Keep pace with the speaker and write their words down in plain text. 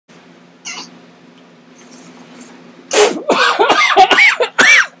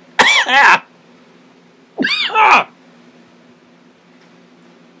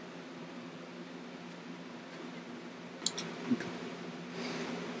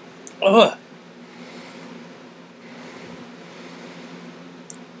Ugh.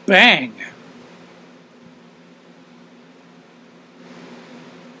 Bang.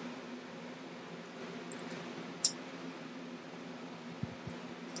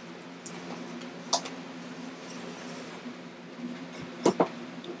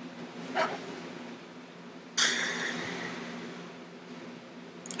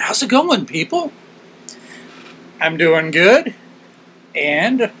 How's it going, people? I'm doing good,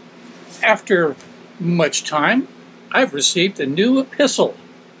 and after much time, I've received a new epistle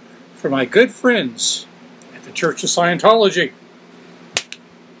from my good friends at the Church of Scientology.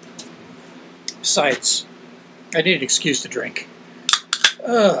 Besides, I need an excuse to drink.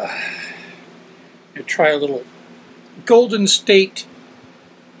 I'm gonna try a little Golden State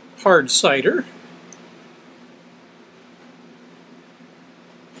hard cider.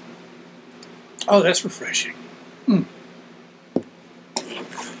 Oh, that's refreshing.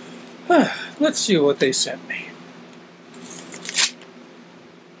 Let's see what they sent me.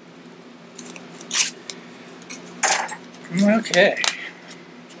 Okay.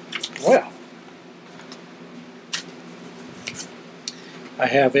 Well, I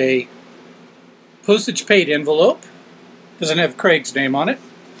have a postage paid envelope. Doesn't have Craig's name on it,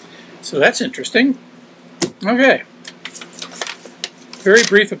 so that's interesting. Okay. Very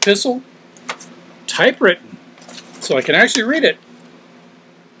brief epistle. Typewritten, so I can actually read it.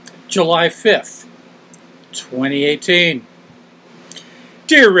 July 5th, 2018.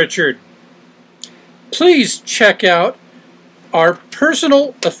 Dear Richard, please check out our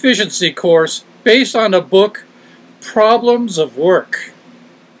personal efficiency course based on the book Problems of Work.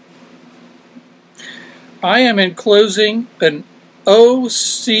 I am enclosing an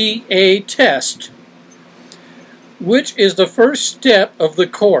OCA test, which is the first step of the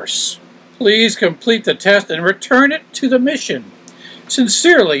course. Please complete the test and return it to the mission.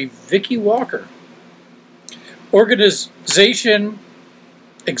 Sincerely, Vicki Walker. Organization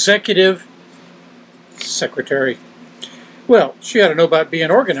Executive Secretary. Well, she ought to know about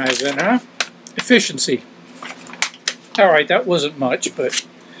being organized then, huh? Efficiency. Alright, that wasn't much, but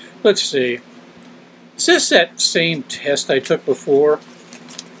let's see. Is this that same test I took before?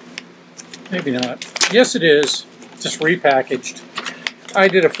 Maybe not. Yes, it is. Just repackaged. I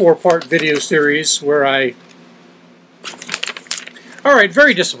did a 4-part video series where Alright,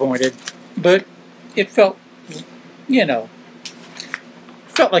 very disappointed, but it felt, you know,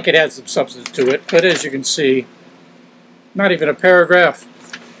 felt like it had some substance to it, but as you can see, not even a paragraph.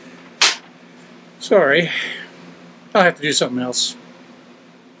 Sorry, I'll have to do something else.